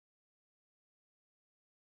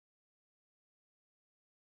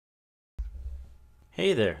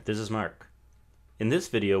Hey there, this is Mark. In this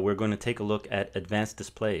video we're going to take a look at advanced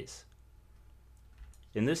displays.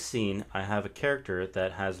 In this scene I have a character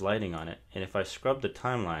that has lighting on it, and if I scrub the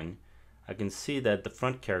timeline I can see that the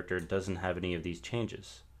front character doesn't have any of these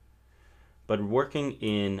changes. But working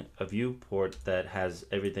in a viewport that has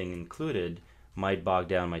everything included might bog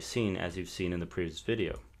down my scene, as you've seen in the previous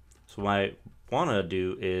video. So what I want to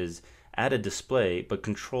do is add a display but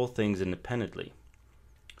control things independently.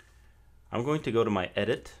 I'm going to go to my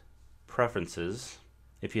Edit, Preferences.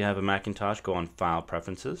 If you have a Macintosh, go on File,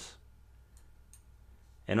 Preferences.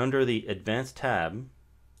 And under the Advanced tab,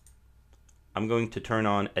 I'm going to turn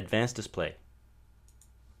on Advanced Display.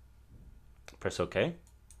 Press OK. And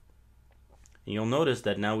you'll notice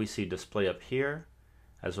that now we see display up here,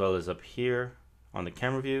 as well as up here on the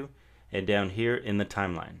camera view, and down here in the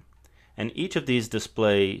timeline. And each of these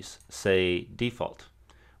displays say default,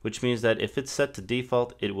 which means that if it's set to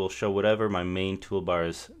default, it will show whatever my main toolbar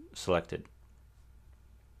is selected.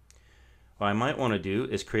 What I might want to do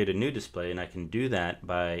is create a new display, and I can do that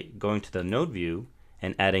by going to the node view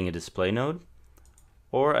and adding a display node,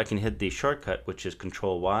 or I can hit the shortcut, which is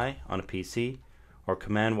Control Y on a PC or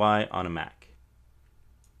Command Y on a Mac.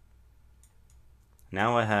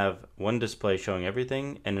 Now I have one display showing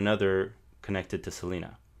everything and another connected to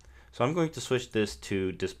Selena. So I'm going to switch this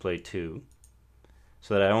to display 2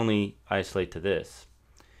 so that I only isolate to this.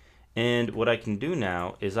 And what I can do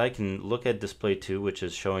now is I can look at display 2, which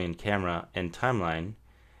is showing in camera and timeline,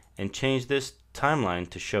 and change this timeline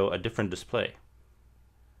to show a different display.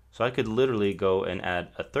 So I could literally go and add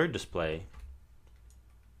a third display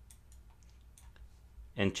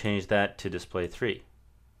and change that to display 3.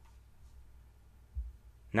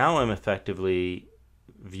 Now I'm effectively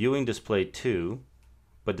viewing display 2,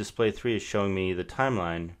 but display 3 is showing me the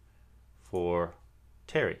timeline for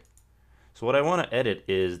Terry. So what I want to edit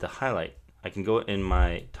is the highlight. I can go in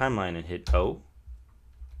my timeline and hit O,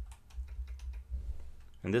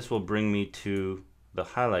 and this will bring me to the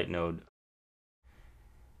highlight node.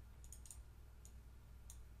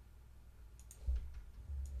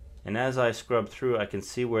 And as I scrub through, I can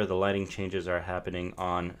see where the lighting changes are happening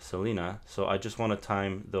on Selena, so I just want to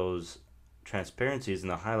time those transparencies in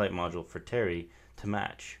the highlight module for Terry to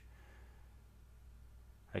match.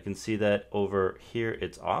 I can see that over here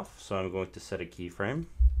it's off, so I'm going to set a keyframe.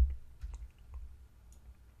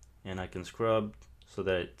 And I can scrub so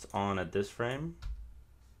that it's on at this frame.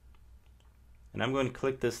 And I'm going to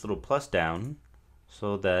click this little plus down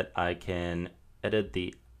so that I can edit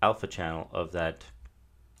the alpha channel of that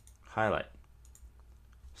highlight.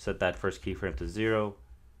 Set that first keyframe to 0.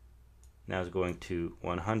 Now it's going to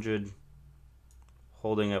 100,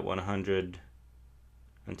 holding at 100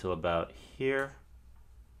 until about here,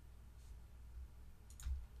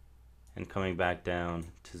 and coming back down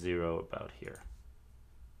to 0 about here.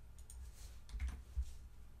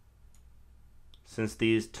 Since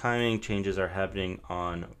these timing changes are happening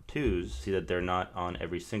on 2s, see that they're not on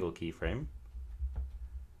every single keyframe,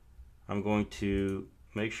 I'm going to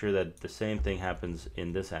make sure that the same thing happens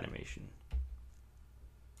in this animation.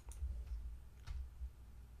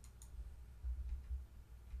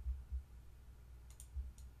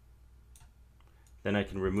 Then I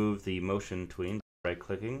can remove the motion tween by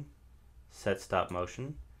right-clicking, set stop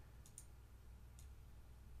motion,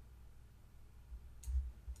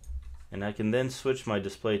 and I can then switch my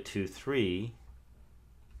display to 3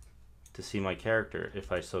 to see my character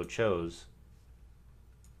if I so chose,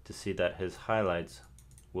 to see that his highlights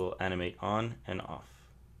will animate on and off.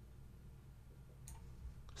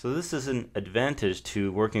 So this is an advantage to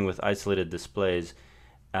working with isolated displays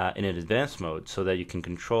in an advanced mode, so that you can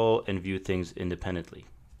control and view things independently.